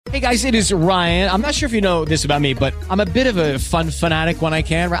Hey guys, it is Ryan. I'm not sure if you know this about me, but I'm a bit of a fun fanatic when I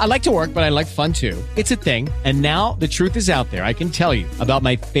can. I like to work, but I like fun too. It's a thing. And now the truth is out there. I can tell you about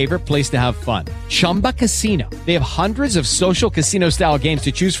my favorite place to have fun. Chumba Casino. They have hundreds of social casino style games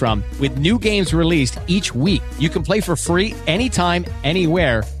to choose from with new games released each week. You can play for free anytime,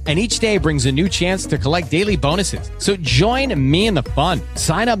 anywhere. And each day brings a new chance to collect daily bonuses. So join me in the fun.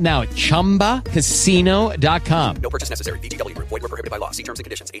 Sign up now at ChumbaCasino.com. No purchase necessary. VGW. Void where prohibited by law. See terms and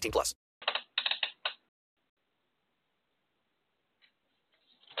conditions. 18+.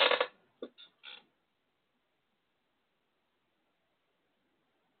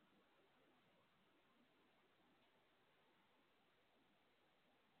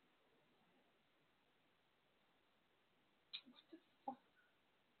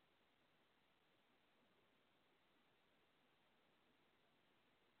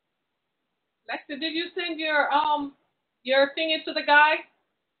 Lexi, did you send your thing into the guy?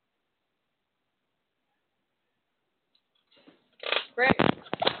 Great.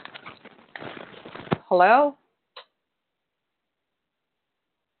 Hello?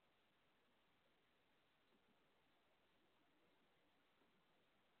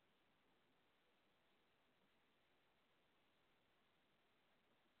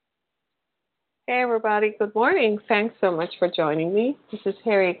 Hey everybody, good morning. Thanks so much for joining me. This is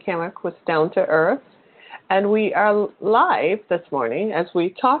Harriet Cammock with Down to Earth, and we are live this morning as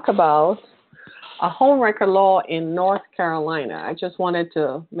we talk about a homewrecker law in North Carolina. I just wanted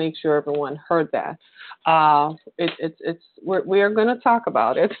to make sure everyone heard that. We are going to talk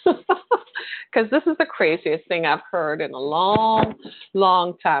about it because this is the craziest thing I've heard in a long,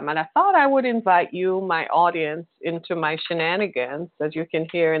 long time. And I thought I would invite you, my audience, into my shenanigans, as you can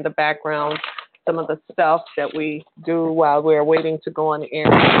hear in the background some of the stuff that we do while we're waiting to go on air.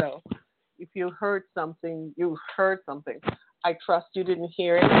 So if you heard something, you heard something. I trust you didn't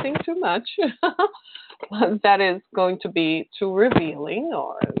hear anything too much that is going to be too revealing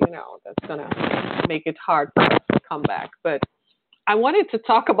or, that's going to make it hard for us to come back. But I wanted to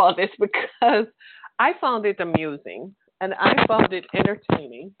talk about this because I found it amusing and I found it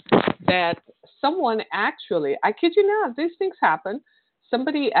entertaining that someone actually, I kid you not, these things happen,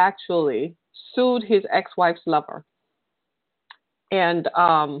 somebody actually sued his ex-wife's lover. And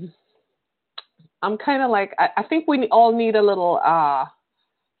I'm kind of like, I think we all need a little,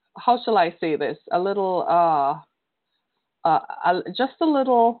 how shall I say this? A little, just a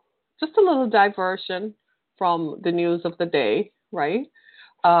little diversion from the news of the day, right?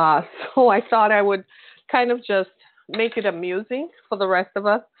 So I thought I would kind of just make it amusing for the rest of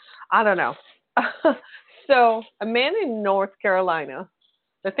us. I don't know. So a man in North Carolina.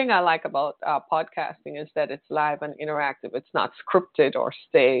 The thing I like about podcasting is that it's live and interactive. It's not scripted or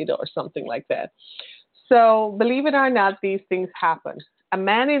staged or something like that. So believe it or not, these things happen. A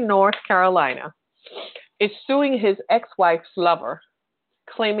man in North Carolina is suing his ex-wife's lover,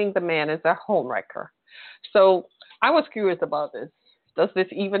 claiming the man is a homewrecker. So I was curious about this. Does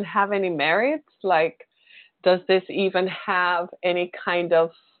this even have any merits? Like, does this even have any kind of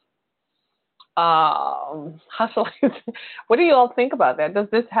what do you all think about that? Does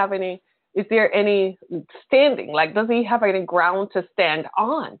this have any, is there any standing? Like, does he have any ground to stand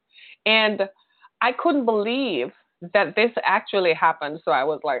on? And I couldn't believe that this actually happened. So I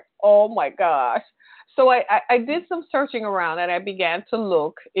was like, oh my gosh. So I did some searching around and I began to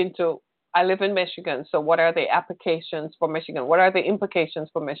look into, I live in Michigan. So what are the applications for Michigan? What are the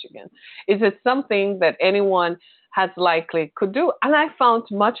implications for Michigan? Is it something that anyone has likely could do? And I found,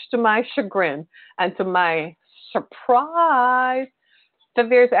 much to my chagrin and to my surprise, that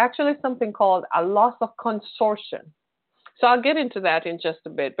there's actually something called a loss of consortium. So I'll get into that in just a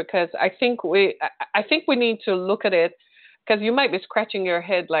bit because I think we need to look at it, because you might be scratching your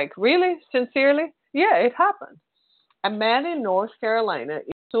head like, really? Sincerely? Yeah, it happened. A man in North Carolina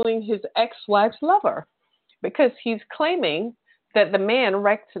is suing his ex-wife's lover because he's claiming that the man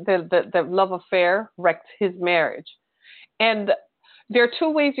wrecked the love affair, wrecked his marriage. And there are two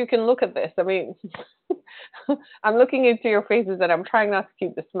ways you can look at this. I mean, I'm looking into your faces and I'm trying not to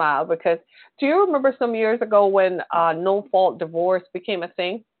keep the smile because do you remember some years ago when no-fault divorce became a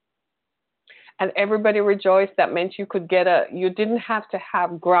thing? And everybody rejoiced. That meant you didn't have to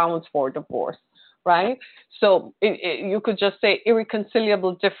have grounds for divorce, right? So you could just say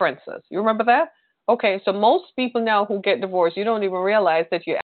irreconcilable differences. You remember that? Okay, so most people now who get divorced, you don't even realize that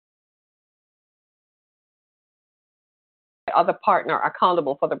you other partner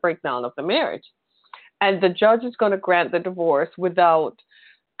accountable for the breakdown of the marriage. And the judge is going to grant the divorce without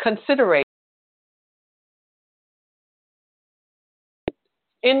consideration.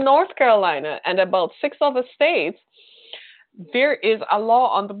 In North Carolina and about 6 other states, there is a law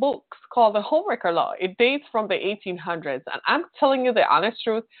on the books called the homewrecker law. It dates from the 1800s. And I'm telling you the honest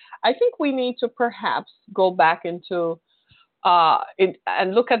truth. I think we need to perhaps go back into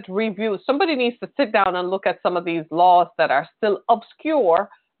and look at reviews. Somebody needs to sit down and look at some of these laws that are still obscure,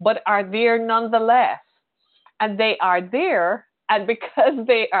 but are there nonetheless. And they are there, and because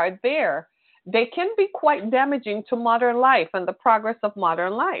they are there, they can be quite damaging to modern life and the progress of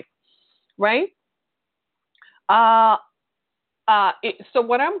modern life, right? Uh, so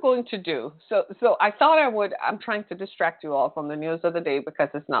what I'm going to do, so I thought I would, I'm trying to distract you all from the news of the day because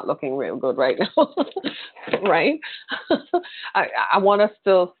it's not looking real good right now, right? I want us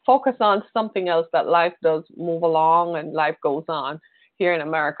to focus on something else, that life does move along and life goes on here in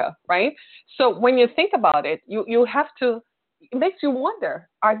America, right? So when you think about it, you have to, it makes you wonder,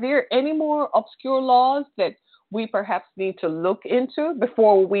 are there any more obscure laws that we perhaps need to look into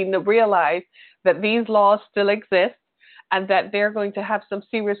before we realize that these laws still exist and that they're going to have some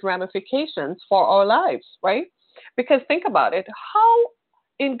serious ramifications for our lives, right? Because think about it, how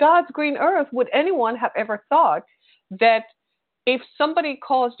in God's green earth would anyone have ever thought that if somebody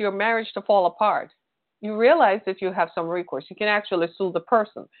caused your marriage to fall apart, you realize that you have some recourse. You can actually sue the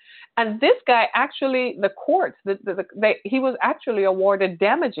person. And this guy actually, the courts, he was actually awarded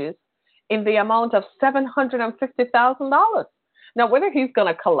damages in the amount of $750,000. Now, whether he's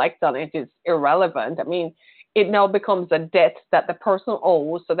going to collect on it is irrelevant. I mean, it now becomes a debt that the person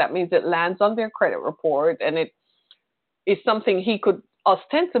owes. So that means it lands on their credit report, and it is something he could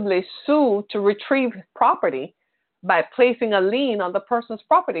ostensibly sue to retrieve property by placing a lien on the person's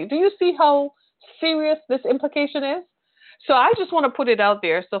property. Do you see how serious this implication is? So I just want to put it out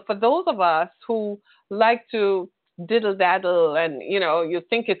there. So for those of us who like to diddle daddle and, you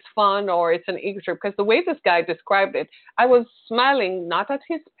think it's fun or it's an ego trip, because the way this guy described it, I was smiling not at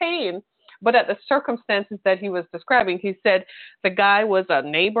his pain, but at the circumstances that he was describing. He said the guy was a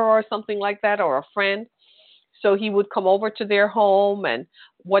neighbor or something like that, or a friend. So he would come over to their home, and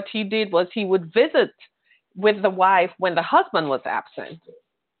what he did was he would visit with the wife when the husband was absent.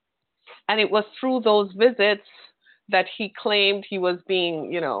 And it was through those visits that he claimed he was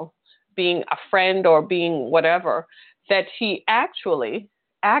being a friend or being whatever, that he actually,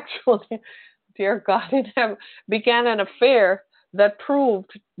 dear God in heaven, began an affair that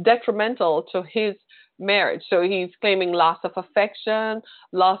proved detrimental to his marriage. So he's claiming loss of affection,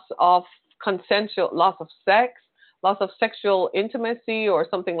 loss of loss of sex, loss of sexual intimacy or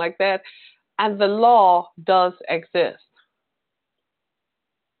something like that. And the law does exist.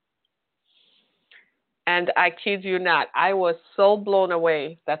 And I kid you not, I was so blown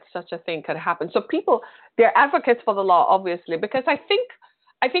away that such a thing could happen. So people, they're advocates for the law, obviously, because I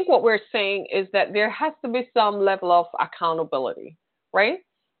think what we're saying is that there has to be some level of accountability, right?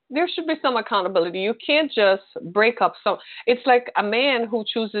 There should be some accountability. You can't just break up some. It's like a man who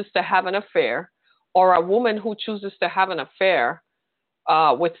chooses to have an affair or a woman who chooses to have an affair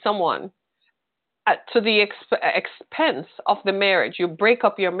with someone to the expense of the marriage. You break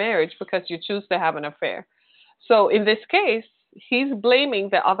up your marriage because you choose to have an affair. So in this case, he's blaming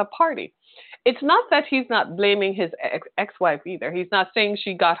the other party. It's not that he's not blaming his ex-wife either. He's not saying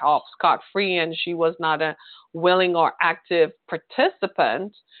she got off scot-free and she was not a willing or active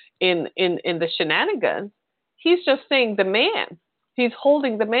participant in the shenanigans. He's just saying he's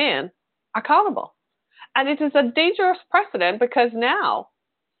holding the man accountable. And it is a dangerous precedent because now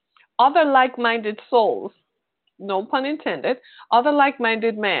other like-minded souls, no pun intended, other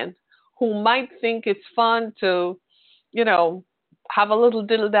like-minded men who might think it's fun to, have a little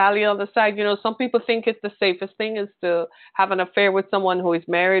diddle-dally on the side. Some people think it's the safest thing is to have an affair with someone who is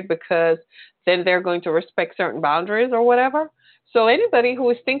married because then they're going to respect certain boundaries or whatever. So anybody who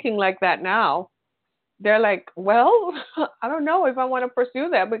is thinking like that now, they're like, well, I don't know if I want to pursue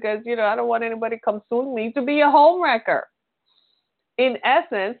that because, I don't want anybody come suing me to be a homewrecker. In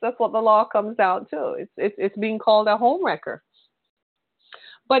essence, that's what the law comes down to. It's being called a homewrecker.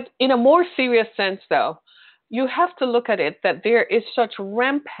 But in a more serious sense, though, you have to look at it that there is such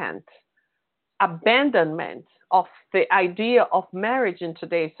rampant abandonment of the idea of marriage in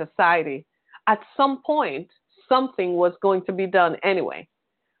today's society. At some point, something was going to be done anyway,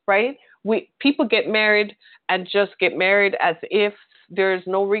 right? People get married and just get married as if there's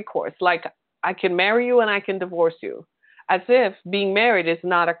no recourse. Like, I can marry you and I can divorce you. As if being married is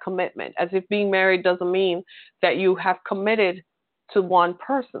not a commitment. As if being married doesn't mean that you have committed to one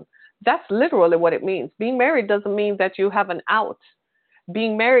person. That's literally what it means. Being married doesn't mean that you have an out.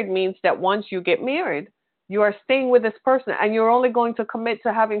 Being married means that once you get married, you are staying with this person and you're only going to commit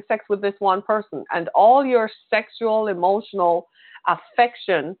to having sex with this one person. And all your sexual, emotional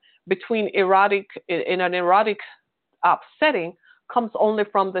affection in an erotic setting comes only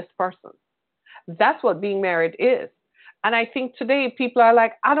from this person. That's what being married is. And I think today people are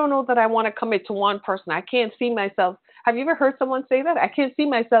like, I don't know that I want to commit to one person. I can't see myself. Have you ever heard someone say that? I can't see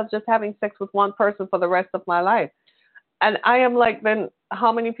myself just having sex with one person for the rest of my life. And I am like, then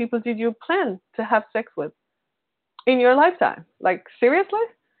how many people did you plan to have sex with in your lifetime? Like, seriously?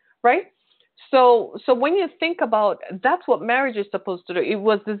 Right? So when you think about, that's what marriage is supposed to do. It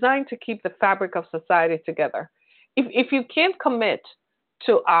was designed to keep the fabric of society together. If you can't commit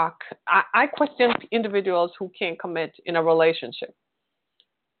to I question individuals who can't commit in a relationship.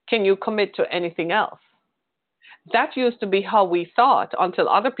 Can you commit to anything else? That used to be how we thought until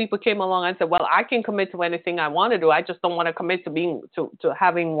other people came along and said, well, I can commit to anything I want to do. I just don't want to commit to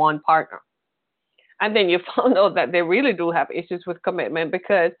having one partner. And then you found out that they really do have issues with commitment,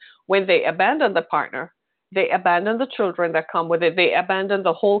 because when they abandon the partner, they abandon the children that come with it. They abandon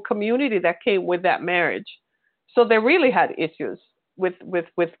the whole community that came with that marriage. So they really had issues with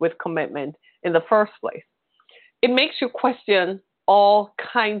commitment in the first place. It makes you question all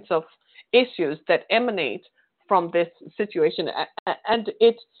kinds of issues that emanate from this situation. And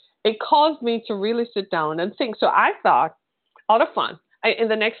it caused me to really sit down and think. So I thought, out of fun, in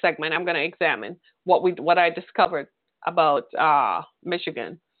the next segment, I'm going to examine what I discovered about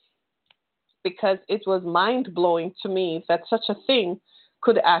Michigan, because it was mind-blowing to me that such a thing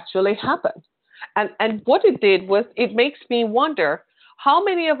could actually happen. And what it did was, it makes me wonder, how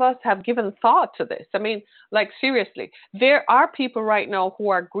many of us have given thought to this? I mean, like, seriously, there are people right now who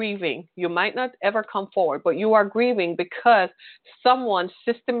are grieving. You might not ever come forward, but you are grieving because someone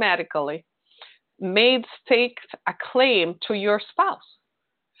systematically staked a claim to your spouse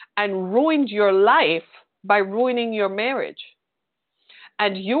and ruined your life by ruining your marriage.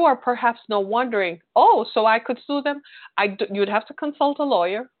 And you are perhaps now wondering, oh, so I could sue them? You'd have to consult a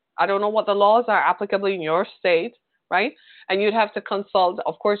lawyer. I don't know what the laws are applicable in your state, right? And you'd have to consult.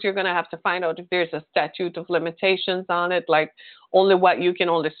 Of course, you're going to have to find out if there's a statute of limitations on it, like you can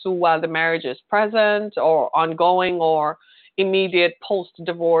only sue while the marriage is present or ongoing or immediate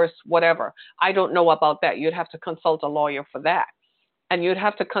post-divorce, whatever. I don't know about that. You'd have to consult a lawyer for that. And you'd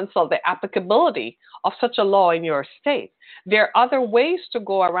have to consult the applicability of such a law in your state. There are other ways to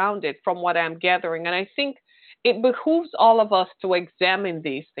go around it from what I'm gathering. And I think it behooves all of us to examine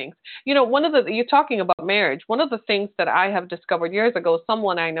these things. You know, you're talking about marriage. One of the things that I have discovered years ago,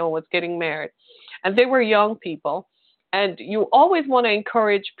 someone I know was getting married, and they were young people. And you always want to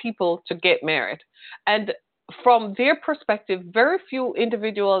encourage people to get married. And from their perspective, very few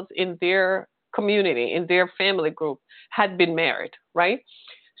individuals in their community, in their family group, had been married, right?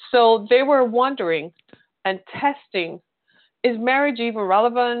 So they were wondering and testing, is marriage even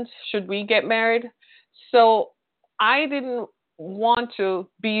relevant? Should we get married? So I didn't want to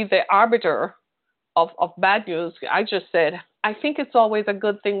be the arbiter of bad news. I just said, I think it's always a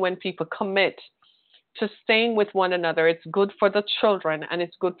good thing when people commit to staying with one another. It's good for the children, and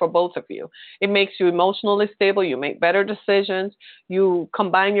it's good for both of you. It makes you emotionally stable. You make better decisions. You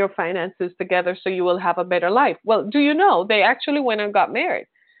combine your finances together so you will have a better life. Well, do you know, they actually went and got married.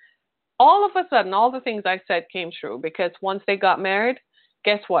 All of a sudden, all the things I said came true, because once they got married,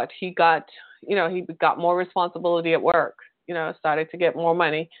 guess what? He got more responsibility at work, started to get more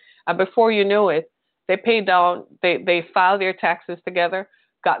money. And before you knew it, they paid down, they filed their taxes together,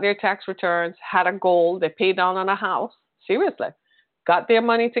 got their tax returns, had a goal, they paid down on a house. Seriously. Got their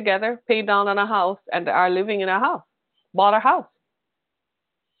money together, paid down on a house, and are living in a house. Bought a house.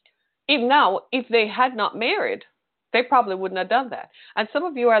 Even now, if they had not married, they probably wouldn't have done that. And some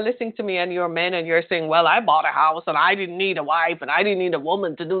of you are listening to me and you're men and you're saying, well, I bought a house and I didn't need a wife and I didn't need a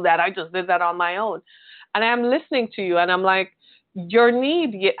woman to do that. I just did that on my own. And I'm listening to you and I'm like, your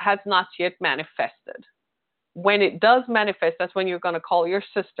need has not yet manifested. When it does manifest, that's when you're going to call your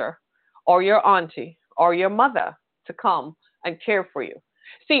sister or your auntie or your mother to come and care for you.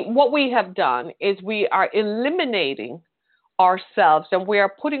 See, what we have done is we are eliminating ourselves and we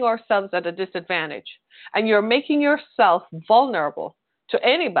are putting ourselves at a disadvantage. And you're making yourself vulnerable to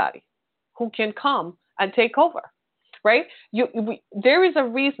anybody who can come and take over, right? There is a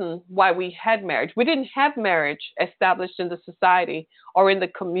reason why we had marriage. We didn't have marriage established in the society or in the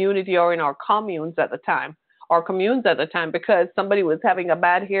community or in our communes at the time. Because somebody was having a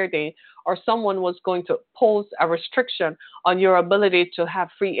bad hair day or someone was going to pose a restriction on your ability to have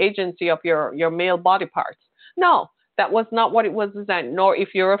free agency of your male body parts. No, that was not what it was designed. Nor if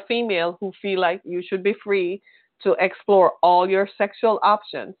you're a female who feel like you should be free to explore all your sexual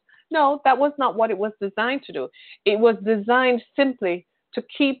options. No, that was not what it was designed to do. It was designed simply to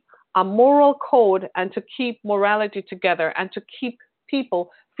keep a moral code and to keep morality together and to keep people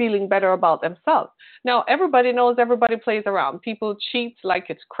feeling better about themselves. Now, everybody knows everybody plays around. People cheat like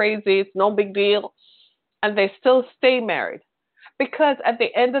it's crazy, it's no big deal, and they still stay married. Because at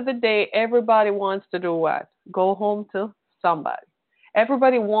the end of the day, everybody wants to do what? Go home to somebody.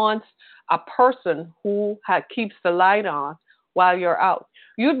 Everybody wants a person who keeps the light on while you're out.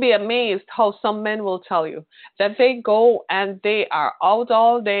 You'd be amazed how some men will tell you that they go and they are out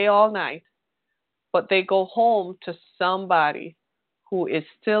all day, all night, but they go home to somebody who is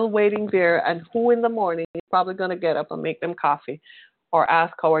still waiting there and who in the morning is probably going to get up and make them coffee or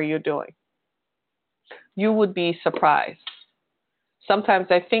ask, how are you doing? You would be surprised. Sometimes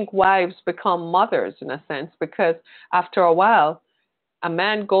I think wives become mothers in a sense because after a while, a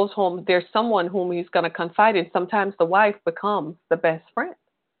man goes home, there's someone whom he's going to confide in. Sometimes the wife becomes the best friend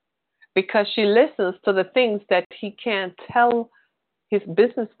because she listens to the things that he can't tell his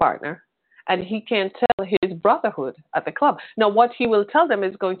business partner and he can't tell his brotherhood at the club. Now, what he will tell them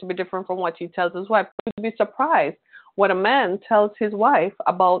is going to be different from what he tells his wife. You'd be surprised what a man tells his wife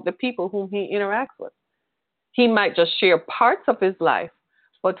about the people whom he interacts with. He might just share parts of his life,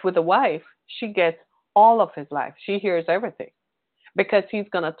 but with a wife, she gets all of his life. She hears everything because he's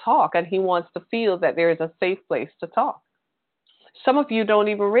going to talk and he wants to feel that there is a safe place to talk. Some of you don't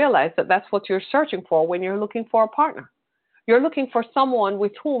even realize that that's what you're searching for when you're looking for a partner. You're looking for someone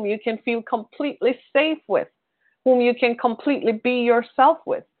with whom you can feel completely safe with, whom you can completely be yourself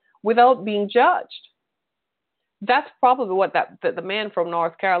with without being judged. That's probably what the man from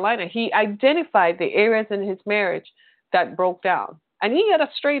North Carolina, he identified the areas in his marriage that broke down. And he had a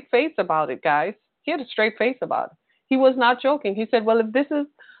straight face about it, guys. He had a straight face about it. He was not joking. He said, well, if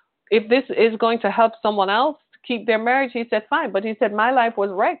this is going to help someone else keep their marriage, he said, fine. But he said, my life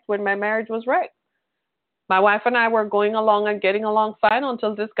was wrecked when my marriage was wrecked. My wife and I were going along and getting along fine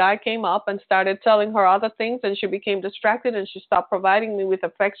until this guy came up and started telling her other things, and she became distracted and she stopped providing me with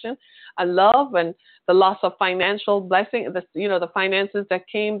affection and love and the loss of financial blessing, the finances that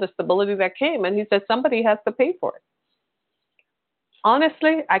came, the stability that came. And he said, somebody has to pay for it.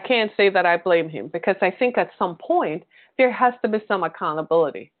 Honestly, I can't say that I blame him because I think at some point there has to be some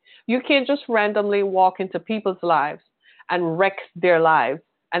accountability. You can't just randomly walk into people's lives and wreck their lives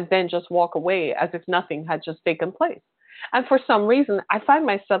and then just walk away as if nothing had just taken place. And for some reason, I find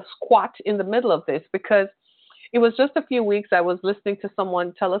myself squat in the middle of this because it was just a few weeks I was listening to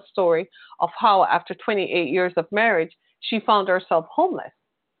someone tell a story of how after 28 years of marriage, she found herself homeless.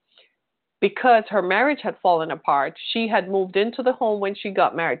 Because her marriage had fallen apart, she had moved into the home when she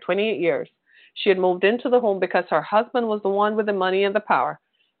got married, 28 years. She had moved into the home because her husband was the one with the money and the power.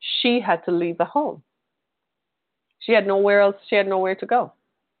 She had to leave the home. She had nowhere else. She had nowhere to go.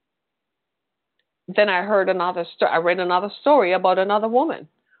 Then I read another story about another woman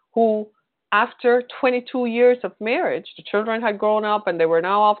who, after 22 years of marriage, the children had grown up and they were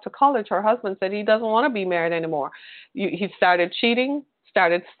now off to college. Her husband said he doesn't want to be married anymore. He started cheating,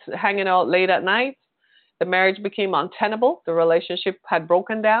 started hanging out late at night. The marriage became untenable. The relationship had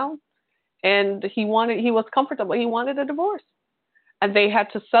broken down, and he was comfortable. He wanted a divorce. And they had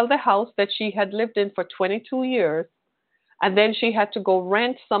to sell the house that she had lived in for 22 years. And then she had to go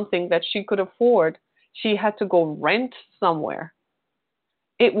rent something that she could afford. She had to go rent somewhere.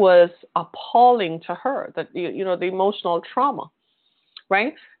 It was appalling to her, that the emotional trauma,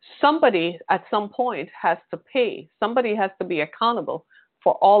 right? Somebody at some point has to pay. Somebody has to be accountable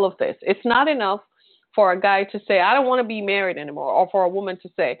for all of this. It's not enough for a guy to say, I don't want to be married anymore, or for a woman to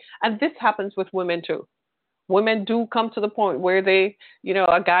say, and this happens with women too. Women do come to the point where they,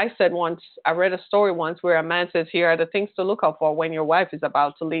 a guy said once, I read a story once where a man says, here are the things to look out for when your wife is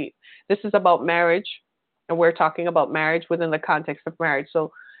about to leave. This is about marriage, and we're talking about marriage within the context of marriage.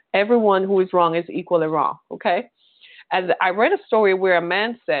 So everyone who is wrong is equally wrong, okay? And I read a story where a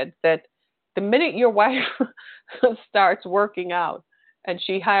man said that the minute your wife starts working out and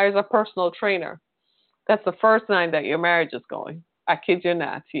she hires a personal trainer, that's the first sign that your marriage is going. I kid you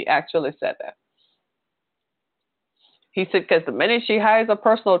not. He actually said that. He said, because the minute she hires a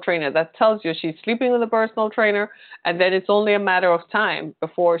personal trainer, that tells you she's sleeping with a personal trainer, and then it's only a matter of time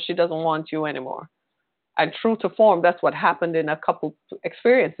before she doesn't want you anymore. And true to form, that's what happened in a couple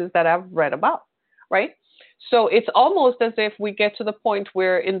experiences that I've read about, right? So it's almost as if we get to the point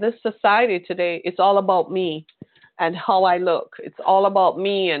where in this society today, it's all about me and how I look. It's all about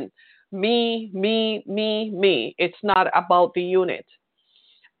me and me. It's not about the unit.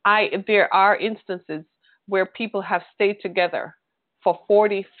 There are instances where people have stayed together for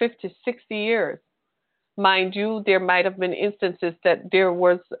 40, 50, 60 years. Mind you, there might have been instances that there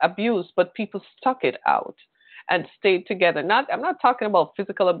was abuse, but people stuck it out and stayed together. I'm not talking about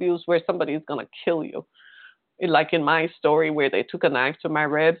physical abuse where somebody is going to kill you. like in my story where they took a knife to my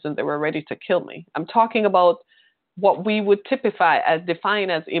ribs and they were ready to kill me. I'm talking about what we would define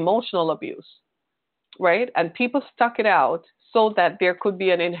as emotional abuse, right? And people stuck it out so that there could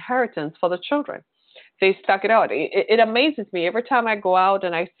be an inheritance for the children. They stuck it out. It amazes me every time I go out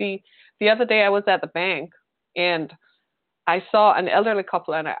and I see. The other day I was at the bank and I saw an elderly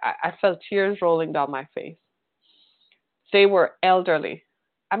couple and I felt tears rolling down my face. They were elderly.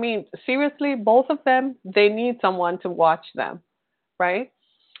 I mean, seriously, both of them, they need someone to watch them, right?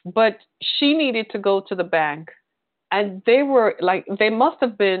 But she needed to go to the bank. And they were like, they must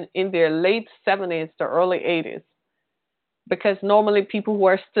have been in their late 70s to early 80s. Because normally people who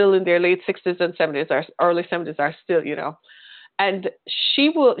are still in their late 60s and 70s or early 70s are still, And she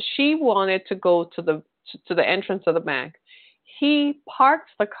wanted to go to the entrance of the bank. He parked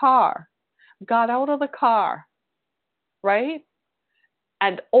the car, got out of the car, right?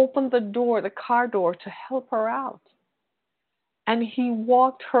 And opened the car door to help her out. And he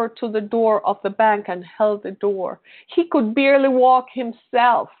walked her to the door of the bank and held the door. He could barely walk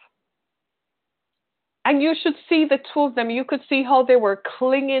himself. And you should see the two of them. You could see how they were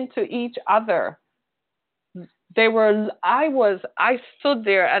clinging to each other. I stood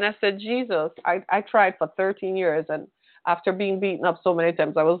there and I said, Jesus, I tried for 13 years. And after being beaten up so many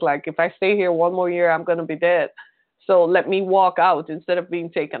times, I was like, if I stay here one more year, I'm going to be dead. So let me walk out instead of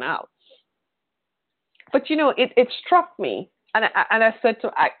being taken out. But, it struck me. And I said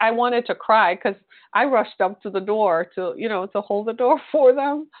I wanted to cry because I rushed up to the door to hold the door for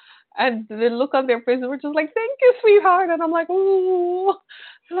them. And the look on their faces were just like, thank you, sweetheart. And I'm like, ooh.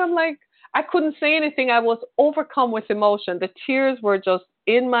 And I'm like, I couldn't say anything. I was overcome with emotion. The tears were just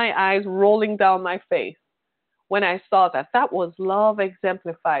in my eyes, rolling down my face when I saw that. That was love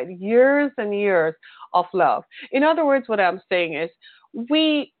exemplified. Years and years of love. In other words, what I'm saying is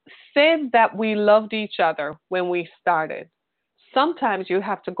we said that we loved each other when we started. Sometimes you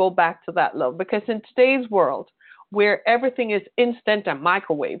have to go back to that love because in today's world, where everything is instant and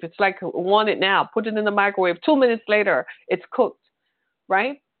microwave. It's like, want it now, put it in the microwave. 2 minutes later, it's cooked,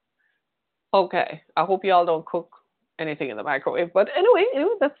 right? Okay, I hope y'all don't cook anything in the microwave. But anyway,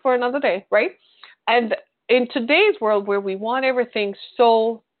 that's for another day, right? And in today's world where we want everything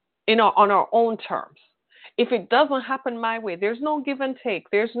so on our own terms, if it doesn't happen my way, there's no give and take.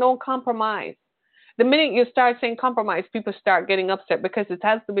 There's no compromise. The minute you start saying compromise, people start getting upset because it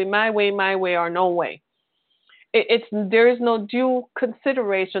has to be my way or no way. There is no due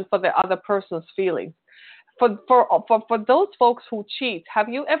consideration for the other person's feelings. For those folks who cheat, have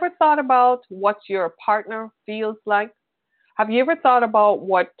you ever thought about what your partner feels like? Have you ever thought about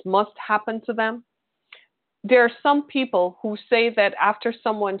what must happen to them? There are some people who say that after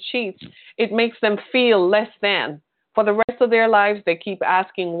someone cheats, it makes them feel less than. For the rest of their lives, they keep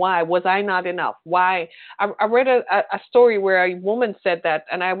asking, why? Was I not enough? Why? I read a story where a woman said that,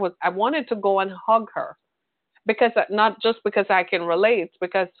 and I wanted to go and hug her. Because not just because I can relate,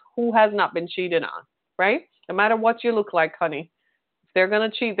 because who has not been cheated on, right? No matter what you look like, honey, if they're going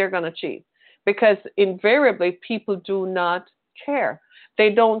to cheat, they're going to cheat. Because invariably, people do not care.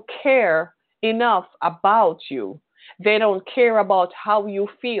 They don't care enough about you. They don't care about how you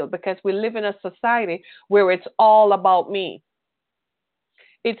feel because we live in a society where it's all about me.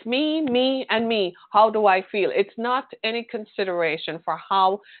 It's me, and me. How do I feel? It's not any consideration for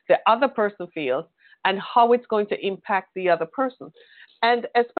how the other person feels and how it's going to impact the other person. And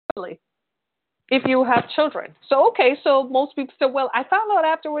especially if you have children. So most people say, well, I found out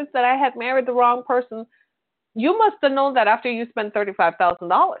afterwards that I had married the wrong person. You must have known that after you spent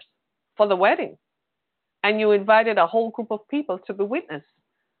 $35,000 for the wedding. And you invited a whole group of people to be witness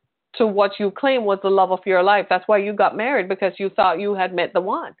to what you claim was the love of your life. That's why you got married, because you thought you had met the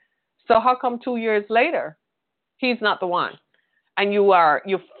one. So how come 2 years later, he's not the one? And you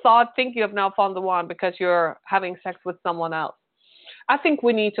think you have now found the one because you're having sex with someone else. I think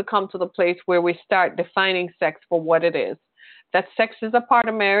we need to come to the place where we start defining sex for what it is. That sex is a part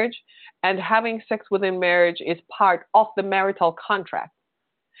of marriage, and having sex within marriage is part of the marital contract.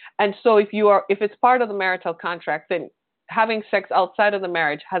 And so if it's part of the marital contract, then having sex outside of the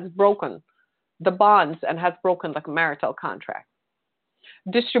marriage has broken the bonds and has broken the marital contract.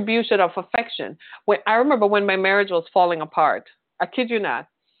 Distribution of affection. I remember when my marriage was falling apart, I kid you not,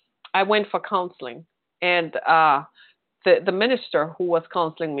 I went for counseling, and the minister who was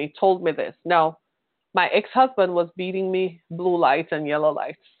counseling me told me this. Now, my ex-husband was beating me blue lights and yellow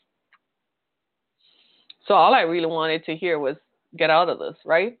lights. So all I really wanted to hear was, get out of this,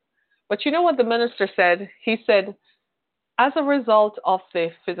 right? But you know what the minister said? He said, as a result of the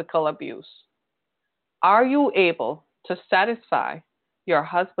physical abuse, are you able to satisfy your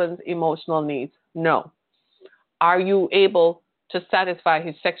husband's emotional needs? No. Are you able to satisfy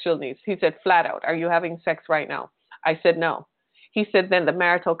his sexual needs? He said flat out, are you having sex right now? I said no. He said, then the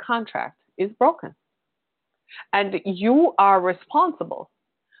marital contract is broken. And you are responsible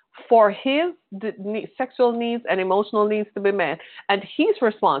for his sexual needs and emotional needs to be met. And he's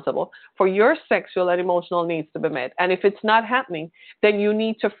responsible for your sexual and emotional needs to be met. And if it's not happening, then you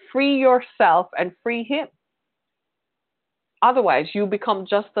need to free yourself and free him. Otherwise, you become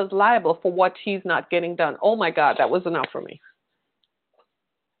just as liable for what he's not getting done. Oh my God, that was enough for me.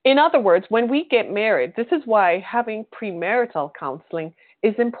 In other words, when we get married, this is why having premarital counseling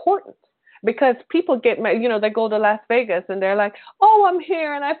is important. Because people get married, they go to Las Vegas and they're like, oh, I'm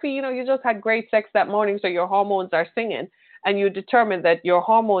here and I feel, you just had great sex that morning, so your hormones are singing, and you determine that your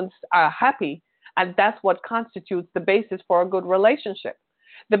hormones are happy, and that's what constitutes the basis for a good relationship.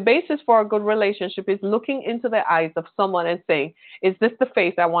 The basis for a good relationship is looking into the eyes of someone and saying, is this the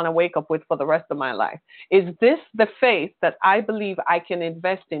faith I want to wake up with for the rest of my life? Is this the faith that I believe I can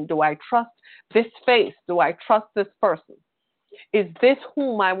invest in? Do I trust this faith? Do I trust this person? Is this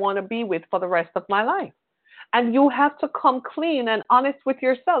whom I want to be with for the rest of my life? And you have to come clean and honest with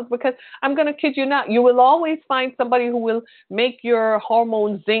yourselves, because I'm going to kid you not, you will always find somebody who will make your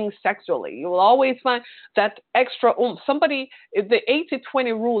hormones zing sexually. You will always find that extra oomph. The 80-20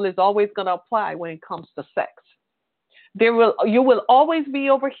 rule is always going to apply when it comes to sex. You will always be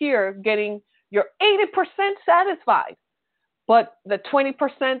over here getting your 80% satisfied. But the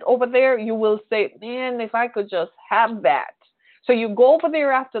 20% over there, you will say, man, if I could just have that. So you go over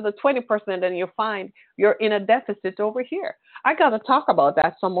there after the 20% and you find you're in a deficit over here. I got to talk about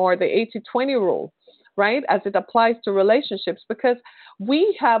that some more, the 80-20 rule, right, as it applies to relationships, because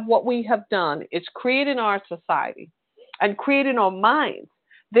what we have done is create in our society and create in our minds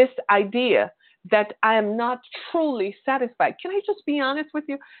this idea that I am not truly satisfied. Can I just be honest with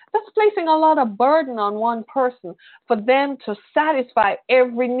you? That's placing a lot of burden on one person for them to satisfy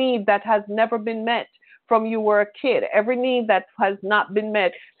every need that has never been met from you were a kid, every need that has not been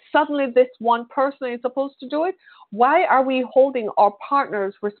met. Suddenly this one person is supposed to do it. Why are we holding our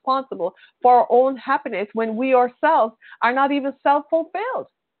partners responsible for our own happiness when we ourselves are not even self-fulfilled?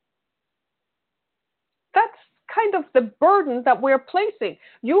 That's kind of the burden that we're placing.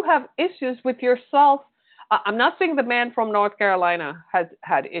 You have issues with yourself. I'm not saying the man from North Carolina has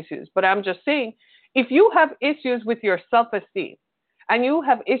had issues, but I'm just saying, if you have issues with your self-esteem and you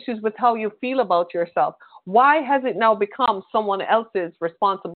have issues with how you feel about yourself, why has it now become someone else's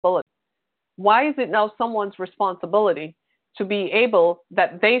responsibility? Why is it now someone's responsibility to be able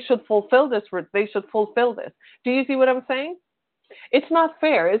that they should fulfill this? They should fulfill this. Do you see what I'm saying? It's not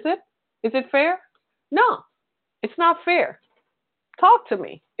fair, is it? Is it fair? No. It's not fair. Talk to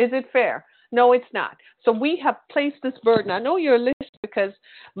me. Is it fair? No, it's not. So we have placed this burden. I know you're listening because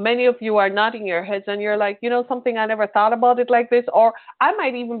many of you are nodding your heads and you're like, something, I never thought about it like this. Or I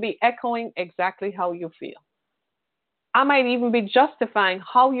might even be echoing exactly how you feel. I might even be justifying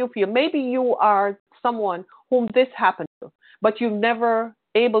how you feel. Maybe you are someone whom this happened to, but you've never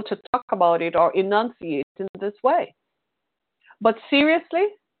able to talk about it or enunciate in this way. But seriously.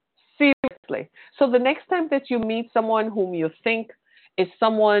 So the next time that you meet someone whom you think is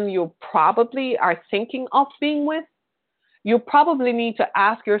someone you probably are thinking of being with, you probably need to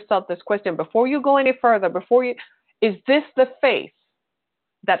ask yourself this question before you go any further. Is this the faith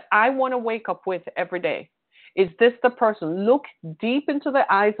that I want to wake up with every day? Is this the person? Look deep into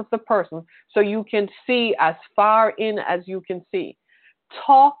the eyes of the person so you can see as far in as you can see.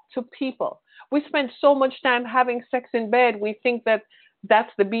 Talk to people. We spend so much time having sex in bed. We think that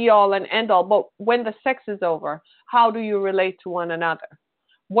that's the be all and end all. But when the sex is over, how do you relate to one another?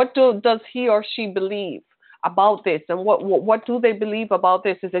 What does he or she believe about this? And what do they believe about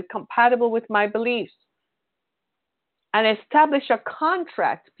this? Is it compatible with my beliefs? And establish a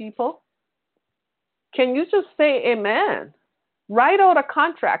contract, people. Can you just say amen? Write out a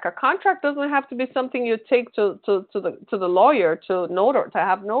contract. A contract doesn't have to be something you take to the lawyer to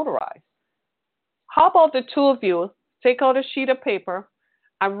have notarized. How about the two of you take out a sheet of paper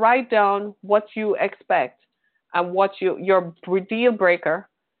and write down what you expect and what your deal breaker,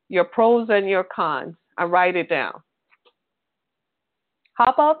 your pros and your cons, and write it down.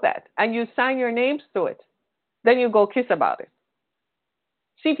 How about that? And you sign your names to it. Then you go kiss about it.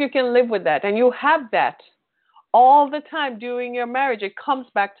 See if you can live with that. And you have that all the time during your marriage. It comes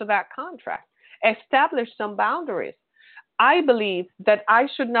back to that contract. Establish some boundaries. I believe that I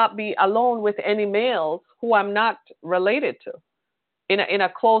should not be alone with any males who I'm not related to in a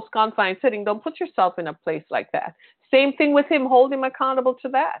close confined setting. Don't put yourself in a place like that. Same thing with him. Hold him accountable to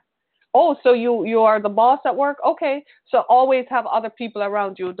that. Oh, so you are the boss at work? Okay, so always have other people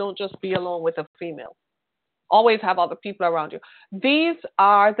around you. Don't just be alone with a female. Always have other people around you. These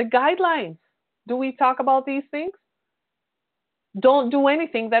are the guidelines. Do we talk about these things? Don't do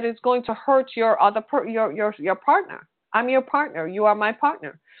anything that is going to hurt your your partner. I'm your partner. You are my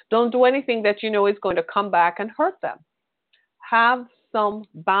partner. Don't do anything that you know is going to come back and hurt them. Have some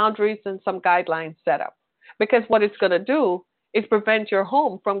boundaries and some guidelines set up. Because what it's going to do is prevent your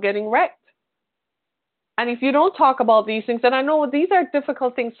home from getting wrecked. And if you don't talk about these things, and I know these are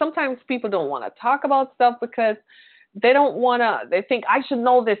difficult things, sometimes people don't want to talk about stuff because they don't want to, they think, I should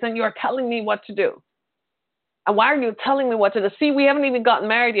know this and you're telling me what to do. And why are you telling me what to do? See, we haven't even gotten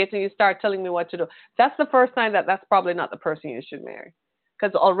married yet and you start telling me what to do. That's the first sign that that's probably not the person you should marry,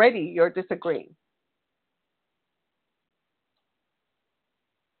 because already you're disagreeing.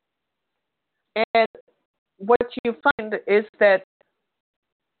 And what you find is that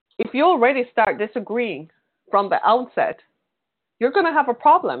if you already start disagreeing from the outset, you're going to have a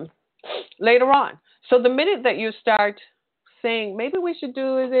problem later on. So the minute that you start saying, maybe we should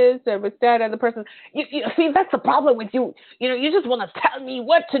do this and with that other person, you see, that's the problem with you. You just want to tell me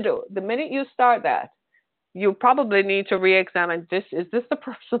what to do. The minute you start that, you probably need to re-examine this. Is this the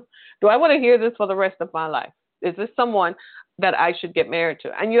person? Do I want to hear this for the rest of my life? Is this someone that I should get married to?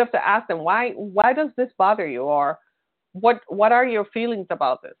 And you have to ask them, why does this bother you? Or what are your feelings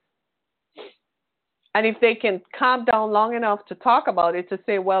about this? And if they can calm down long enough to talk about it, to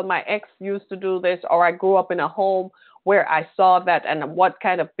say, well, my ex used to do this, or I grew up in a home where I saw that and what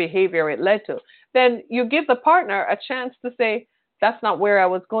kind of behavior it led to, then you give the partner a chance to say, that's not where I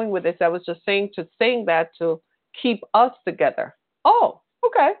was going with this. I was just saying that to keep us together. Oh,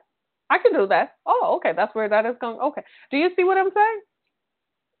 okay. I can do that. Oh, okay. That's where that is going. Okay. Do you see what I'm saying?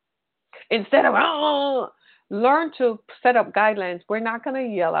 Instead of, learn to set up guidelines. We're not going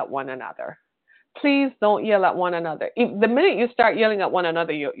to yell at one another. Please don't yell at one another. The minute you start yelling at one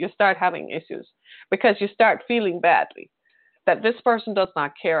another, you start having issues because you start feeling badly that this person does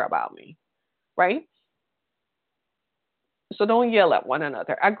not care about me, right? So don't yell at one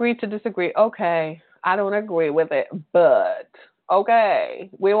another. Agree to disagree. Okay, I don't agree with it, but okay,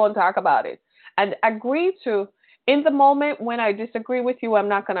 we won't talk about it. And agree to, in the moment when I disagree with you, I'm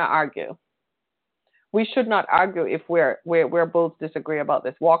not going to argue. We should not argue if we're both disagree about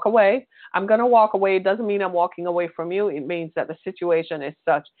this. Walk away. I'm going to walk away. It doesn't mean I'm walking away from you. It means that the situation is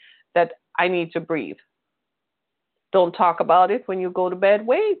such that I need to breathe. Don't talk about it when you go to bed.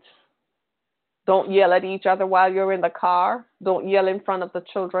 Wait. Don't yell at each other while you're in the car. Don't yell in front of the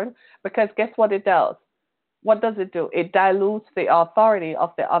children, because guess what it does? What does it do? It dilutes the authority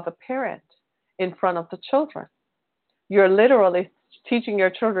of the other parent in front of the children. You're literally teaching your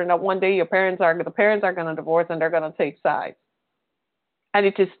children that one day the parents are going to divorce and they're going to take sides. And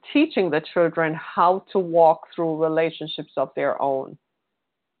it is teaching the children how to walk through relationships of their own.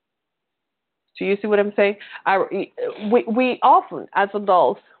 Do you see what I'm saying? We often, as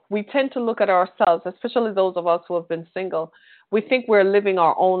adults, we tend to look at ourselves, especially those of us who have been single. We think we're living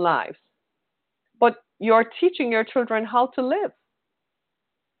our own lives. But you're teaching your children how to live.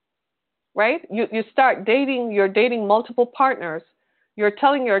 Right? You start dating, you're dating multiple partners. You're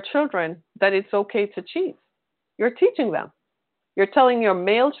telling your children that it's okay to cheat. You're teaching them. You're telling your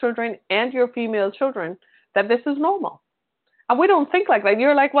male children and your female children that this is normal. And we don't think like that.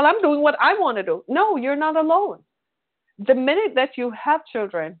 You're like, well, I'm doing what I want to do. No, you're not alone. The minute that you have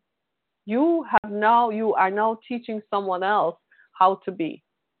children, you are now teaching someone else how to be.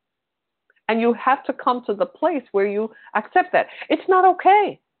 And you have to come to the place where you accept that. It's not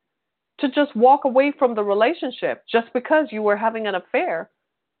okay to just walk away from the relationship just because you were having an affair,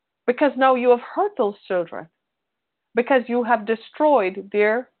 because now you have hurt those children, because you have destroyed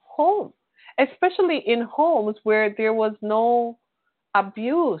their home, especially in homes where there was no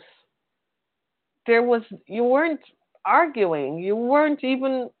abuse. You weren't arguing. You weren't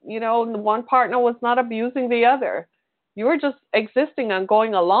even, one partner was not abusing the other. You were just existing and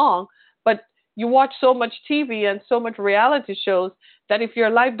going along, but you watch so much TV and so much reality shows that if your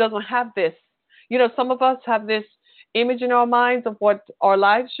life doesn't have this, some of us have this image in our minds of what our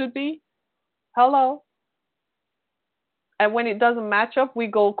lives should be. Hello. And when it doesn't match up, we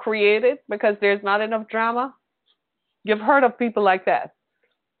go create it because there's not enough drama. You've heard of people like that.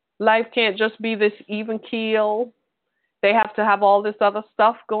 Life can't just be this even keel. They have to have all this other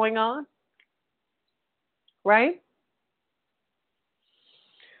stuff going on. Right?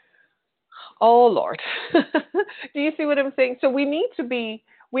 Oh, Lord. Do you see what I'm saying? So we need to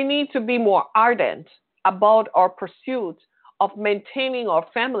be more ardent about our pursuit of maintaining our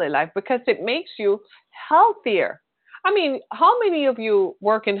family life, because it makes you healthier. I mean, how many of you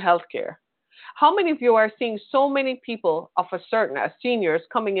work in healthcare? How many of you are seeing so many people of a certain seniors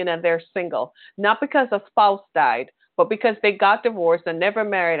coming in and they're single, not because a spouse died, but because they got divorced and never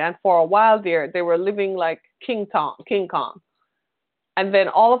married, and for a while there they were living like King Kong, and then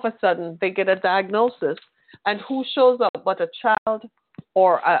all of a sudden they get a diagnosis, and who shows up but a child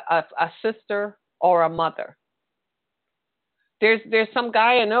or a sister or a mother? There's some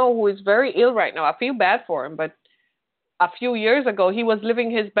guy I know who is very ill right now. I feel bad for him, but a few years ago he was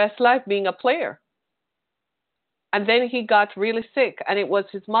living his best life being a player. And then he got really sick, and it was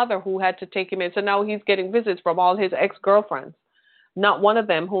his mother who had to take him in. So now he's getting visits from all his ex-girlfriends, not one of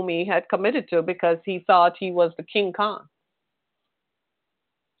them whom he had committed to because he thought he was the King Kong.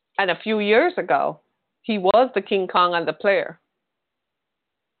 And a few years ago, he was the King Kong and the player.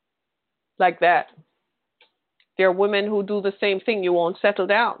 Like that. There are women who do the same thing. You won't settle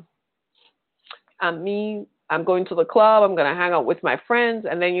down. I'm going to the club. I'm going to hang out with my friends.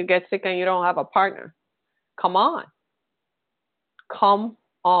 And then you get sick and you don't have a partner. Come on. Come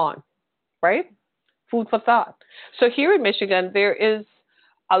on. Right? Food for thought. So here in Michigan, there is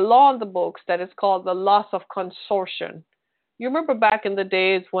a law in the books that is called the loss of consortium. You remember back in the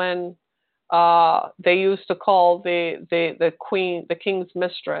days when they used to call the queen, the king's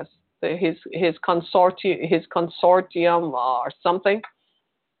mistress, his consortium or something,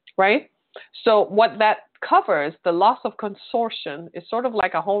 right? So what that covers, the loss of consortium, is sort of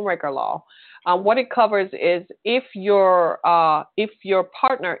like a homewrecker law. What it covers is if your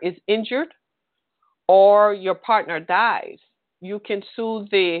partner is injured or your partner dies, you can sue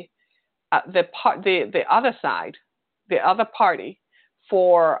the other side, the other party,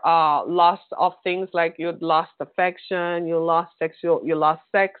 for loss of things like you lost affection, you lost sex,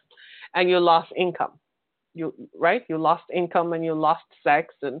 and you lost income. You lost income and you lost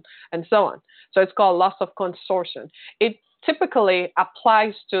sex and so on. So it's called loss of consortium. It typically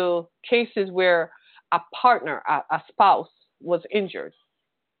applies to cases where a partner, a spouse, was injured,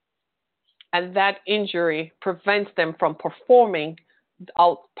 and that injury prevents them from performing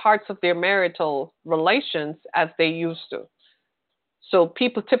out parts of their marital relations as they used to. So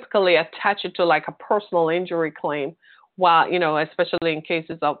people typically attach it to like a personal injury claim, while, especially in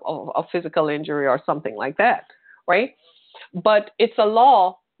cases of physical injury or something like that, right? But it's a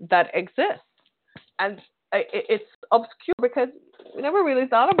law that exists, and it's obscure because we never really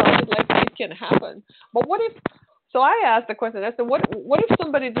thought about it like it can happen. But what if? So I asked the question. I said, what if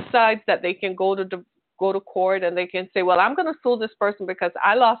somebody decides that they can go to court and they can say, well, I'm going to sue this person because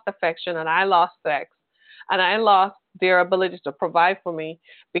I lost affection and I lost sex and I lost their ability to provide for me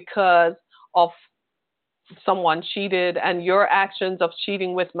because of someone cheated, and your actions of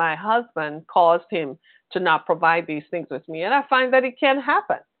cheating with my husband caused him to not provide these things with me. And I find that it can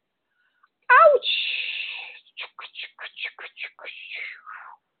happen. Ouch!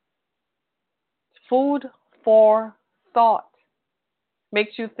 Food for thought.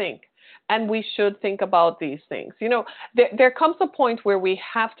 Makes you think. And we should think about these things. There comes a point where we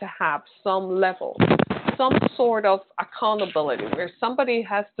have to have some level, some sort of accountability, where somebody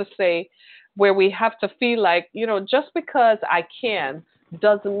has to say, where we have to feel like, just because I can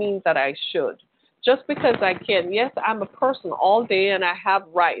doesn't mean that I should. Just because I can, yes, I'm a person all day and I have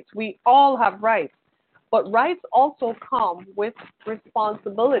rights. We all have rights. But rights also come with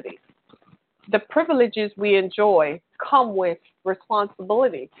responsibility. The privileges we enjoy come with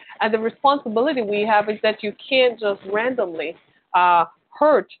responsibility. And the responsibility we have is that you can't just randomly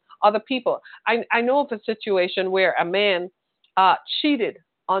hurt other people. I know of a situation where a man cheated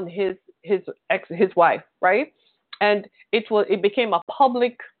on his wife, right? And it became a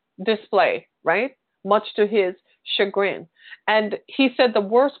public display, right? Much to his chagrin. And he said the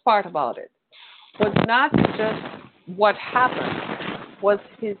worst part about it was not just what happened, was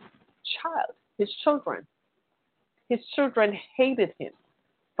his child, his children. His children hated him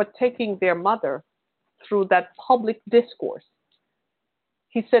for taking their mother through that public discourse.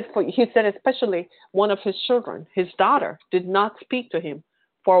 He said especially one of his children, his daughter, did not speak to him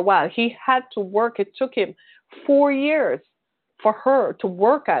for a while. He had to work. It took him 4 years for her to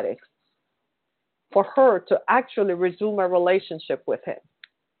work at it, for her to actually resume a relationship with him.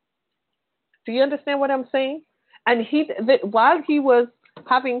 Do you understand what I'm saying? And while he was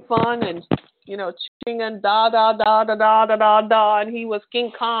having fun and, cheating and da, da, da, da, da, da, da, da, and he was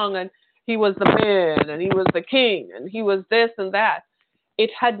King Kong and he was the man and he was the king and he was this and that, it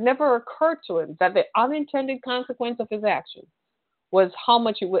had never occurred to him that the unintended consequence of his action was how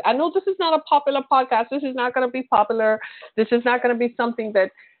much he would. I know this is not a popular podcast. This is not going to be popular. This is not going to be something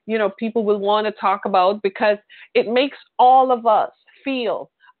that, people will want to talk about, because it makes all of us feel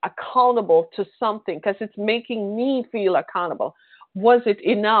accountable to something, because it's making me feel accountable. was it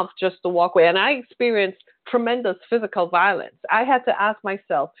enough just to walk away? And I experienced tremendous physical violence. I had to ask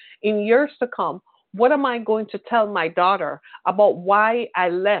myself, in years to come, what am I going to tell my daughter about why I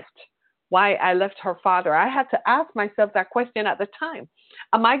left her father? I had to ask myself that question at the time.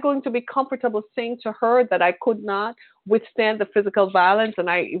 Am I going to be comfortable saying to her that I could not withstand the physical violence, and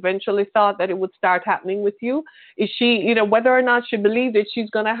I eventually thought that it would start happening with you? Is she, whether or not she believed it, she's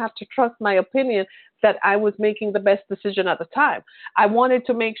going to have to trust my opinion that I was making the best decision at the time. I wanted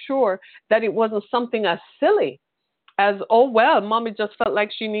to make sure that it wasn't something as silly as, oh, well, mommy just felt like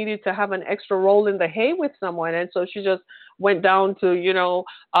she needed to have an extra roll in the hay with someone. And so she just went down to,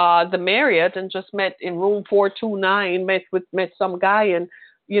 the Marriott and just met in room 429, met some guy. And,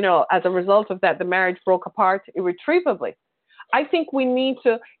 as a result of that, the marriage broke apart irretrievably. I think we need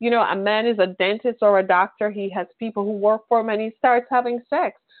to, a man is a dentist or a doctor. He has people who work for him, and he starts having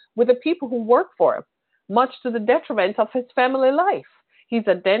sex with the people who work for him, much to the detriment of his family life. He's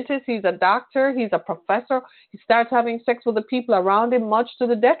a dentist, he's a doctor, he's a professor. He starts having sex with the people around him, much to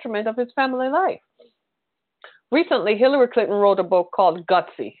the detriment of his family life. Recently, Hillary Clinton wrote a book called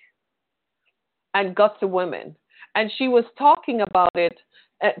Gutsy and Gutsy Women. And she was talking about it.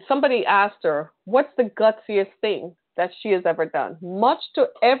 Somebody asked her, what's the gutsiest thing that she has ever done? Much to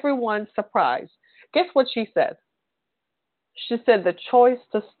everyone's surprise, guess what she said? She said the choice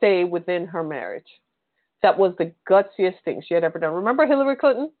to stay within her marriage. That was the gutsiest thing she had ever done. Remember Hillary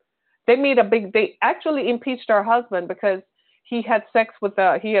Clinton? They actually impeached her husband because he had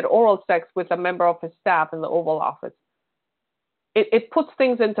oral sex with a member of his staff in the Oval Office. It puts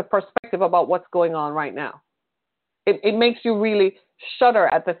things into perspective about what's going on right now. It makes you really shudder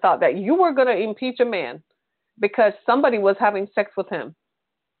at the thought that you were going to impeach a man because somebody was having sex with him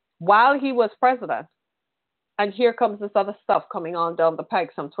while he was president. And here comes this other stuff coming on down the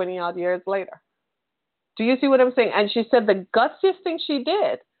pike some 20 odd years later. Do you see what I'm saying? And she said the gutsiest thing she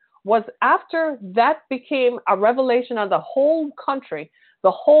did was after that became a revelation of the whole country,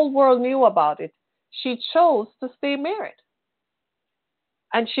 the whole world knew about it, she chose to stay married.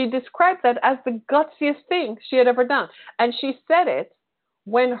 And she described that as the gutsiest thing she had ever done. And she said it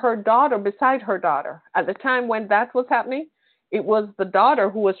when beside her daughter, at the time when that was happening, it was the daughter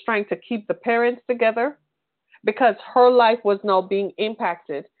who was trying to keep the parents together because her life was now being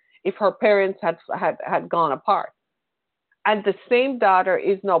impacted if her parents had gone apart. And the same daughter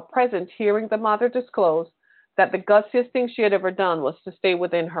is now present hearing the mother disclose that the gutsiest thing she had ever done was to stay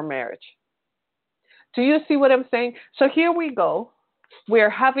within her marriage. Do you see what I'm saying? So here we go. We're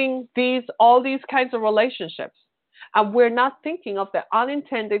having all these kinds of relationships, and we're not thinking of the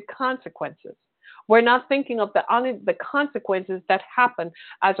unintended consequences. We're not thinking of the consequences that happen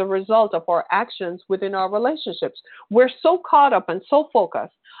as a result of our actions within our relationships. We're so caught up and so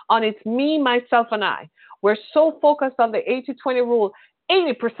focused on it's me, myself, and I. We're so focused on the 80-20 rule.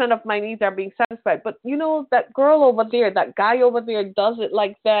 80% of my needs are being satisfied. But that girl over there, that guy over there does it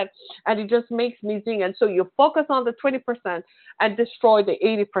like that, and it just makes me zing. And so you focus on the 20% and destroy the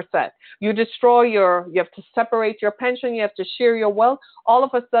 80%. You have to separate your pension. You have to share your wealth. All of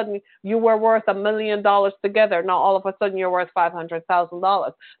a sudden, you were worth $1 million together. Now, all of a sudden, you're worth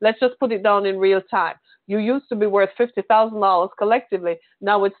 $500,000. Let's just put it down in real time. You used to be worth $50,000 collectively.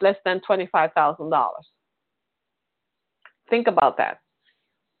 Now it's less than $25,000. Think about that.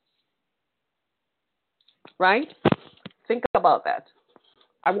 Right? Think about that.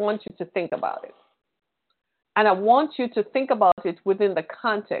 I want you to think about it. And I want you to think about it within the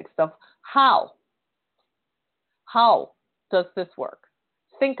context of how does this work?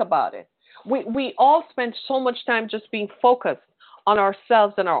 Think about it. We all spend so much time just being focused on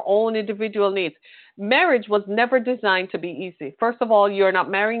ourselves and our own individual needs. Marriage was never designed to be easy. First of all, you're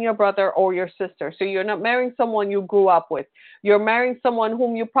not marrying your brother or your sister. So you're not marrying someone you grew up with. You're marrying someone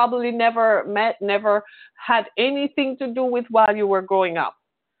whom you probably never met, never had anything to do with while you were growing up.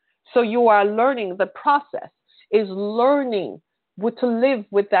 So you are learning. The process is learning to live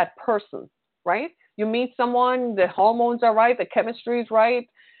with that person, right? You meet someone, the hormones are right, the chemistry is right,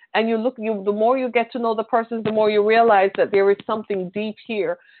 and the more you get to know the person, the more you realize that there is something deep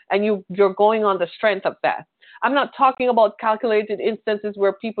here, and you're going on the strength of that. I'm not talking about calculated instances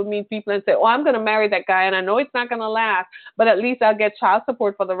where people meet people and say, oh, I'm going to marry that guy, and I know it's not going to last, but at least I'll get child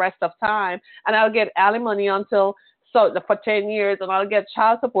support for the rest of time, and I'll get alimony for 10 years, and I'll get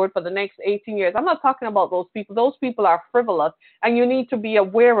child support for the next 18 years. I'm not talking about those people. Those people are frivolous, and you need to be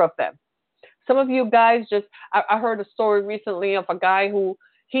aware of them. Some of you guys I heard a story recently of a guy who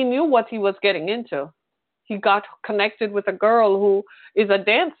he knew what he was getting into. He got connected with a girl who is a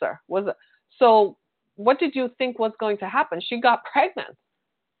dancer. So what did you think was going to happen? She got pregnant.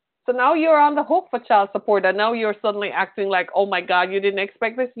 So now you're on the hook for child support, and now you're suddenly acting like, oh my God, you didn't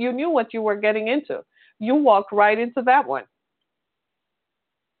expect this. You knew what you were getting into. You walked right into that one.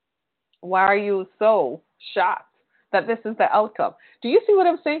 Why are you so shocked that this is the outcome? Do you see what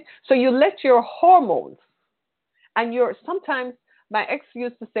I'm saying? So you let your hormones and sometimes my ex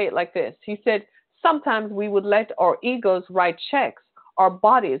used to say it like this. He said, sometimes we would let our egos write checks our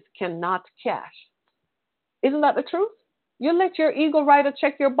bodies cannot cash. Isn't that the truth? You let your ego write a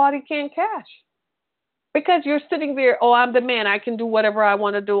check your body can't cash. Because you're sitting there, oh, I'm the man, I can do whatever I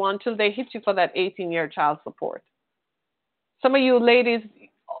want to do until they hit you for that 18-year child support. Some of you ladies,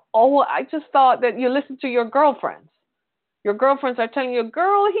 oh, I just thought that you listen to your girlfriends. Your girlfriends are telling you,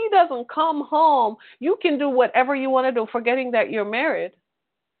 girl, he doesn't come home. You can do whatever you want to do, forgetting that you're married.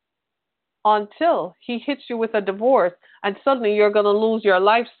 Until he hits you with a divorce, and suddenly you're going to lose your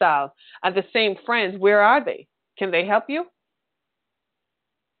lifestyle. And the same friends, where are they? Can they help you?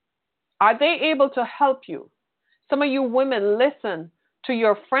 Are they able to help you? Some of you women listen to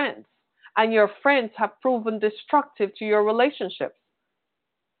your friends, and your friends have proven destructive to your relationships.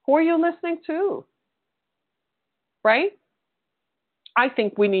 Who are you listening to? Right? I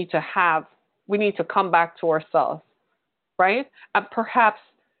think we need to come back to ourselves, right? And perhaps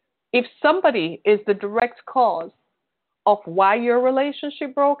if somebody is the direct cause of why your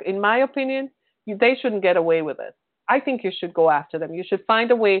relationship broke, in my opinion, they shouldn't get away with it. I think you should go after them. You should find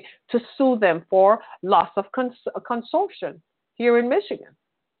a way to sue them for loss of consortium here in Michigan.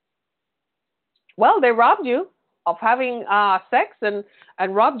 Well, they robbed you of having sex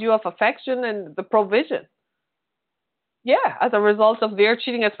and robbed you of affection and the provision. Yeah, as a result of their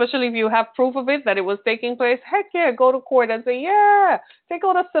cheating, especially if you have proof of it, that it was taking place, heck yeah, go to court and say, yeah, take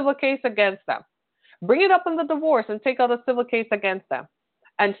out a civil case against them. Bring it up in the divorce and take out a civil case against them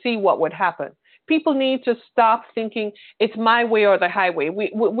and see what would happen. People need to stop thinking it's my way or the highway.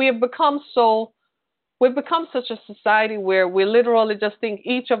 We have become such a society where we literally just think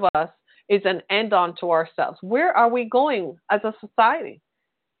each of us is an end unto ourselves. Where are we going as a society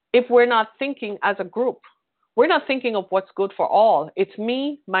if we're not thinking as a group? We're not thinking of what's good for all. It's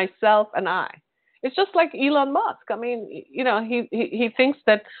me, myself, and I. It's just like Elon Musk. I mean, you know, he thinks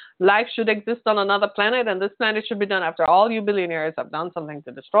that life should exist on another planet, and this planet should be done after all you billionaires have done something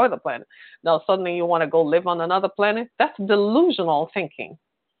to destroy the planet. Now suddenly you want to go live on another planet? That's delusional thinking.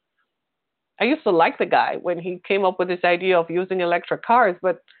 I used to like the guy when he came up with this idea of using electric cars,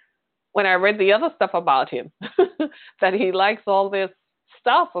 but when I read the other stuff about him, that he likes all this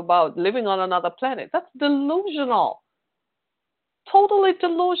stuff about living on another planet, that's delusional. Totally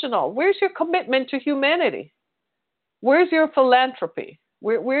delusional. Where's your commitment to humanity? Where's your philanthropy?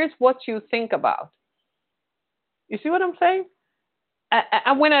 Where's what you think about? You see what I'm saying?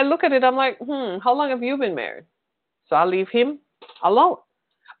 And when I look at it, I'm like, how long have you been married? So I'll leave him alone.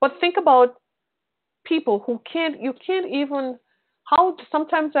 But think about people who you can't even,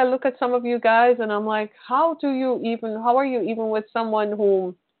 sometimes I look at some of you guys and I'm like, how are you even with someone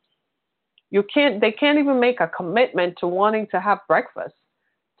whom they can't even make a commitment to wanting to have breakfast.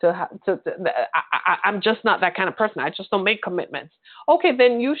 I'm just not that kind of person. I just don't make commitments. Okay,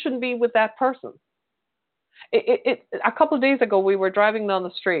 then you shouldn't be with that person. A couple of days ago, we were driving down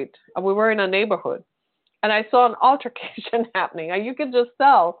the street, and we were in a neighborhood, and I saw an altercation happening. And you could just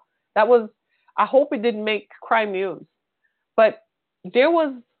tell I hope it didn't make crime news, but there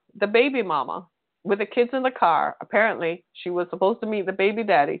was the baby mama with the kids in the car. Apparently, she was supposed to meet the baby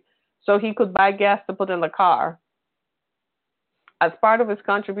daddy so he could buy gas to put in the car as part of his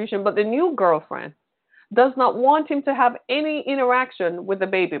contribution. But the new girlfriend does not want him to have any interaction with the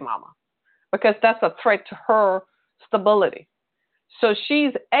baby mama because that's a threat to her stability. So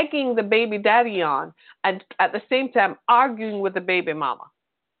she's egging the baby daddy on and at the same time arguing with the baby mama,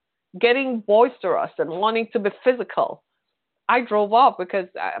 getting boisterous and wanting to be physical. I drove off because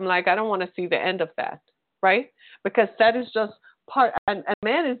I'm like, I don't want to see the end of that, right? Because that is just part, and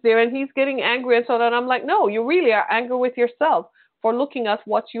man is there and he's getting angry and so on. I'm like, no, you really are angry with yourself for looking at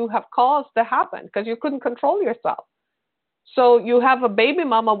what you have caused to happen because you couldn't control yourself. So you have a baby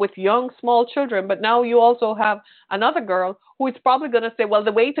mama with young, small children, but now you also have another girl who is probably going to say, well,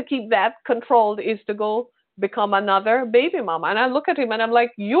 the way to keep that controlled is to go become another baby mama. And I look at him and I'm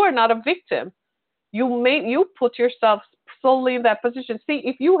like, you are not a victim. You put yourself solely in that position. See,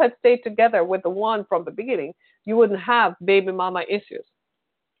 if you had stayed together with the one from the beginning, you wouldn't have baby mama issues.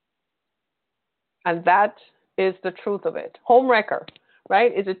 And that is the truth of it. Homewrecker,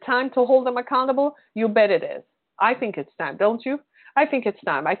 right? Is it time to hold them accountable? You bet it is. I think it's time, don't you? I think it's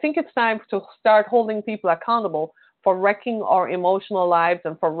time. I think it's time to start holding people accountable for wrecking our emotional lives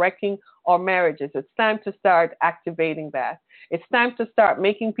and for wrecking our marriages. It's time to start activating that. It's time to start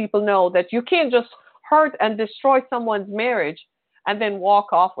making people know that you can't just hurt and destroy someone's marriage and then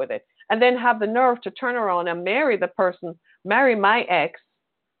walk off with it, and then have the nerve to turn around and marry the person, marry my ex,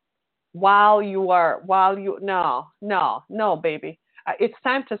 no, baby. It's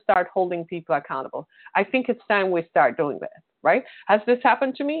time to start holding people accountable. I think it's time we start doing that, right? Has this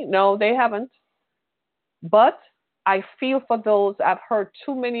happened to me? No, they haven't. But I feel for those. I've heard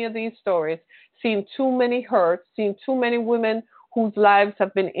too many of these stories, seen too many hurts, seen too many women whose lives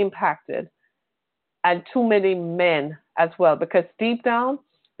have been impacted, and too many men as well, because deep down,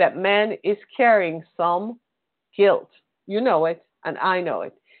 that man is carrying some guilt. You know it, and I know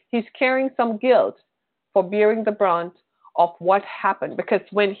it. He's carrying some guilt for bearing the brunt of what happened. Because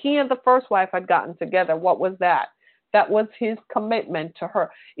when he and the first wife had gotten together, what was that? That was his commitment to her.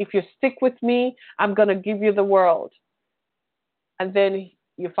 If you stick with me, I'm going to give you the world. And then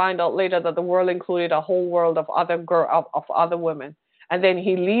you find out later that the world included a whole world of other women. And then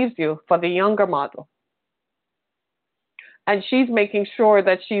he leaves you for the younger model. And she's making sure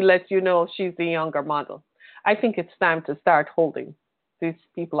that she lets you know she's the younger model. I think it's time to start holding these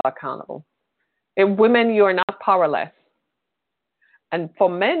people accountable. And women, you're not powerless. And for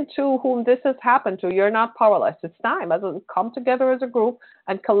men, too, whom this has happened to, you're not powerless. It's time to come together as a group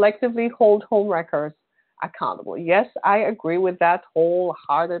and collectively hold homewreckers accountable. Yes, I agree with that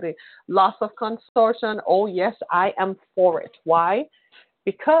wholeheartedly. Loss of consortium, oh, yes, I am for it. Why?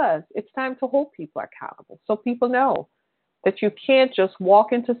 Because it's time to hold people accountable so people know that you can't just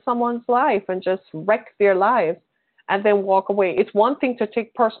walk into someone's life and just wreck their lives and then walk away. It's one thing to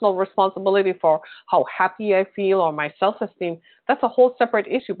take personal responsibility for how happy I feel or my self-esteem. That's a whole separate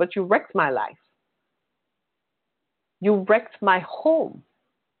issue, but you wrecked my life. You wrecked my home.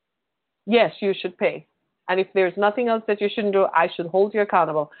 Yes, you should pay. And if there's nothing else that you shouldn't do, I should hold you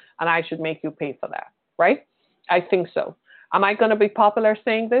accountable and I should make you pay for that, right? I think so. Am I going to be popular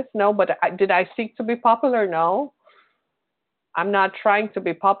saying this? No, but did I seek to be popular? No. I'm not trying to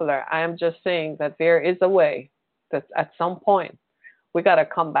be popular. I am just saying that there is a way that at some point we got to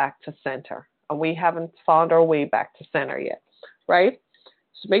come back to center, and we haven't found our way back to center yet, right?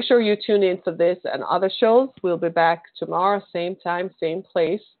 So make sure you tune in for this and other shows. We'll be back tomorrow, same time, same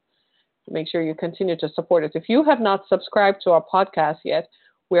place. Make sure you continue to support us. If you have not subscribed to our podcast yet,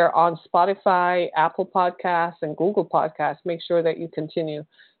 we're on Spotify, Apple Podcasts, and Google Podcasts. Make sure that you continue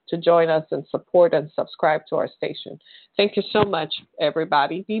to join us and support and subscribe to our station. Thank you so much,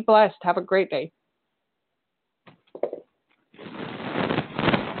 everybody. Be blessed. Have a great day.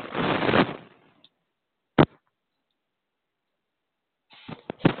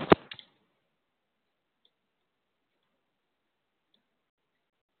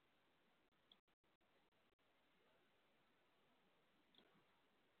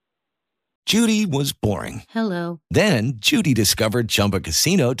 Judy was boring. Hello. Then Judy discovered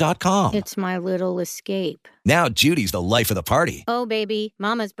ChumbaCasino.com. It's my little escape. Now Judy's the life of the party. Oh, baby,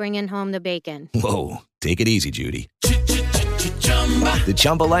 mama's bringing home the bacon. Whoa, take it easy, Judy. The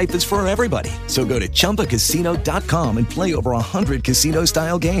Chumba life is for everybody. So go to ChumbaCasino.com and play over 100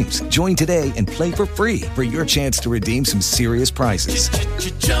 casino-style games. Join today and play for free for your chance to redeem some serious prizes.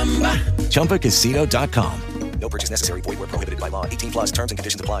 ChumbaCasino.com. No purchase necessary. Void where prohibited by law. 18 plus terms and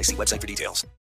conditions apply. See website for details.